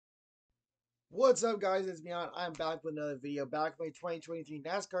What's up, guys? It's me. I'm back with another video. Back with my 2023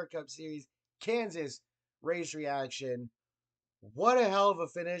 NASCAR Cup Series Kansas race reaction. What a hell of a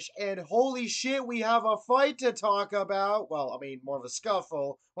finish. And holy shit, we have a fight to talk about. Well, I mean, more of a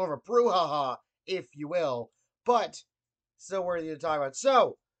scuffle, more of a brouhaha, if you will. But still worthy to talk about.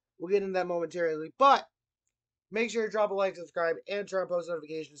 So, we'll get into that momentarily. But make sure to drop a like, subscribe, and turn on post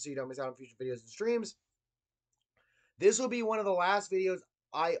notifications so you don't miss out on future videos and streams. This will be one of the last videos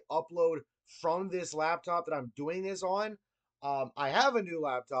I upload from this laptop that I'm doing this on. I have a new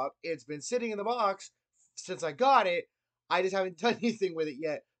laptop. It's been sitting in the box since I got it. I just haven't done anything with it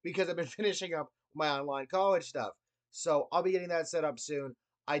yet because I've been finishing up my online college stuff. So I'll be getting that set up soon.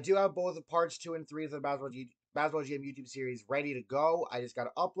 I do have both the parts 2 and 3 of the Basketball GM YouTube series ready to go. I just got to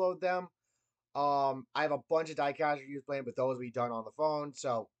upload them. I have a bunch of diecast reviews planned, but those will be done on the phone.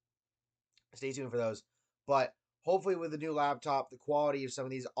 So stay tuned for those. But hopefully, with the new laptop, the quality of some of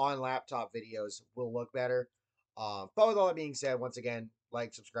these on laptop videos will look better. But with all that being said, once again,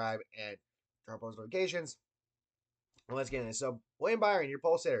 like, subscribe, and turn on post notifications. And let's get into this. So, William Byron, your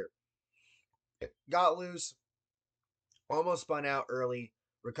pulse hitter, got loose, almost spun out early,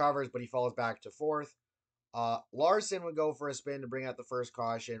 recovers, but he falls back to fourth. Larson would go for a spin to bring out the first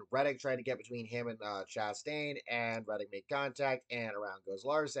caution. Reddick tried to get between him and Chastain, and Reddick made contact, and around goes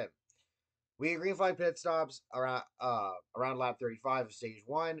Larson. We get green flag pit stops around lap 35 of stage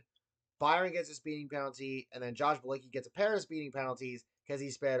one. Byron gets a speeding penalty, and then Josh Bilicki gets a pair of speeding penalties because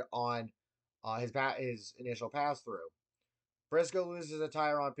he sped on his initial pass through. Briscoe loses a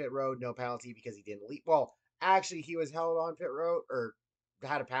tire on pit road, no penalty because he didn't leave. Well, actually, he was held on pit road or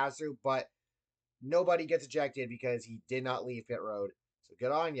had a pass through, but nobody gets ejected because he did not leave pit road. So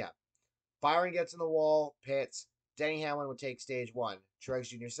good on ya. Byron gets in the wall, pits. Denny Hamlin would take stage one. Truex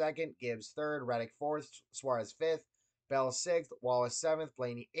Jr. second, Gibbs third, Reddick fourth, Suarez fifth, Bell sixth, Wallace seventh,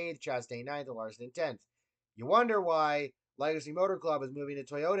 Blaney eighth, Chastain ninth, and Larson in 10th. You wonder why Legacy Motor Club is moving to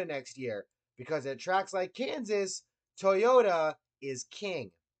Toyota next year, because at tracks like Kansas, Toyota is king.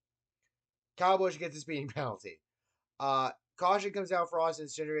 Kyle Busch gets a speeding penalty. Caution comes out for Austin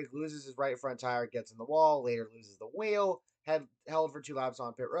Cindric, loses his right front tire, gets in the wall, later loses the wheel, held for 2 laps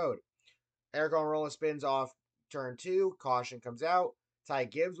on pit road. Eric Almirola spins off turn 2. Caution comes out. Ty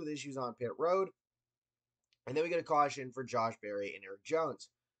Gibbs with issues on pit road. And then we get a caution for Josh Berry and Eric Jones.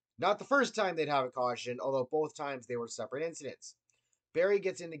 Not the first time they'd have a caution, although both times they were separate incidents. Berry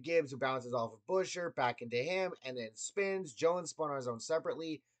gets into Gibbs, who bounces off of Buescher, back into him, and then spins. Jones spun on his own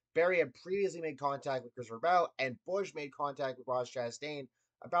separately. Berry had previously made contact with Christopher Bell, and Busch made contact with Ross Chastain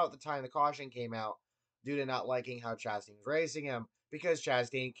about the time the caution came out, due to not liking how Chastain was racing him, because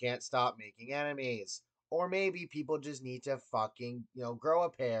Chastain can't stop making enemies. Or maybe people just need to fucking, grow a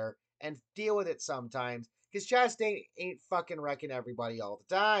pair and deal with it sometimes, because Chastain ain't fucking wrecking everybody all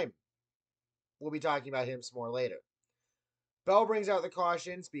the time. We'll be talking about him some more later. Bell brings out the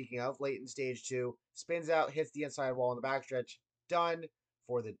caution, speaking of, late in stage 2, spins out, hits the inside wall in the backstretch, done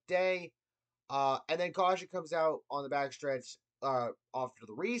for the day. And then caution comes out on the backstretch after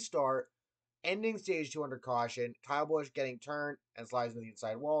the restart, ending stage 2 under caution. Kyle Busch getting turned and slides into the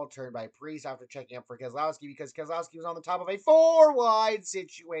inside wall, turned by Priest after checking up for Keselowski because Keselowski was on the top of a 4-wide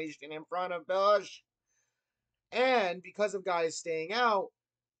situation in front of Busch. And because of guys staying out,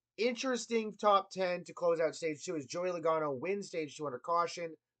 interesting top 10 to close out stage 2 is Joey Logano wins stage 2 under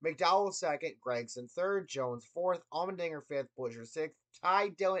caution. McDowell second, Gragson third, Jones fourth, Allmendinger fifth, Buescher sixth, Ty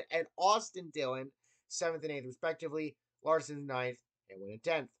Dillon and Austin Dillon seventh and eighth respectively, Larson ninth, and Wynn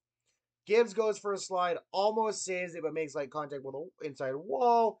in 10th. Gibbs goes for a slide, almost saves it, but makes light contact with the inside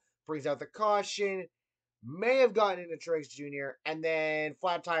wall, brings out the caution, may have gotten into Truex Jr., and then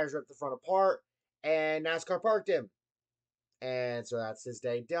flat tires ripped the front apart, and NASCAR parked him. And so that's his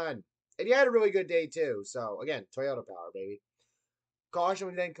day done. And he had a really good day too. So again, Toyota power, baby. Caution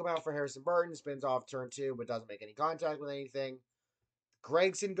would then come out for Harrison Burton, spins off turn 2, but doesn't make any contact with anything.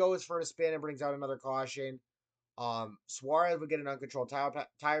 Gragson goes for a spin and brings out another caution. Suarez would get an uncontrolled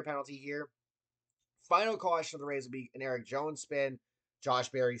tire penalty here. Final caution of the race would be an Eric Jones spin. Josh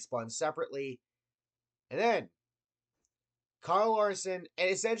Berry spun separately. And then Kyle Larson, and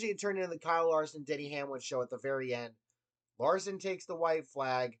essentially it turned into the Kyle Larson Denny Hamlin show at the very end. Larson takes the white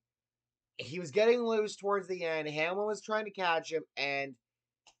flag. He was getting loose towards the end. Hamlin was trying to catch him, and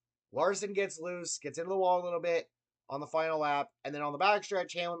Larson gets loose, gets into the wall a little bit on the final lap, and then on the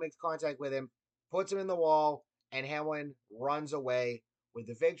backstretch, Hamlin makes contact with him, puts him in the wall, and Hamlin runs away with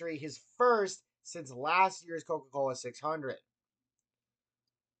the victory, his first since last year's Coca-Cola 600.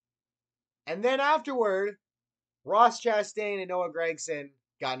 And then afterward, Ross Chastain and Noah Gragson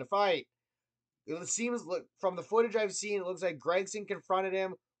got in a fight. It seems, from the footage I've seen, it looks like Gragson confronted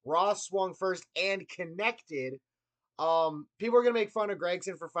him, Ross swung first and connected. People are gonna make fun of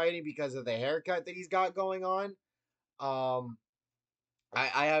Gragson for fighting because of the haircut that he's got going on. Um,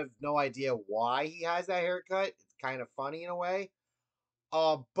 I have no idea why he has that haircut. It's kind of funny in a way.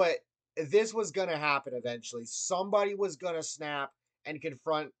 But this was gonna happen eventually. Somebody was gonna snap and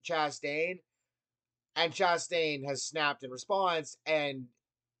confront Chastain, and Chastain has snapped in response, and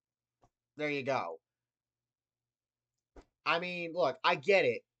there you go. I mean, look, I get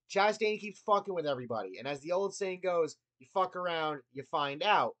it. Chastain keeps fucking with everybody, and as the old saying goes, you fuck around, you find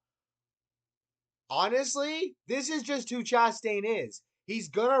out. Honestly, this is just who Chastain is. He's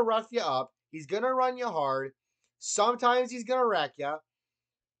gonna rough you up. He's gonna run you hard. Sometimes he's gonna wreck you,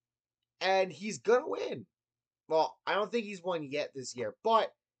 and he's gonna win. Well, I don't think he's won yet this year,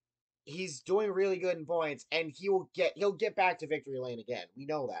 but he's doing really good in points, and he'll get back to victory lane again. We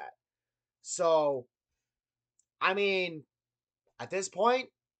know that. So, I mean, at this point,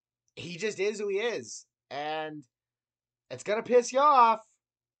 he just is who he is, and it's gonna piss you off,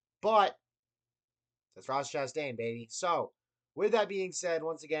 but that's Ross Chastain, baby. So, with that being said,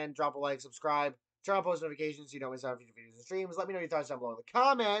 once again, drop a like, subscribe, turn on post notifications so you don't miss out on future videos and streams. Let me know your thoughts down below in the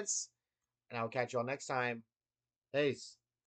comments, and I will catch you all next time. Peace.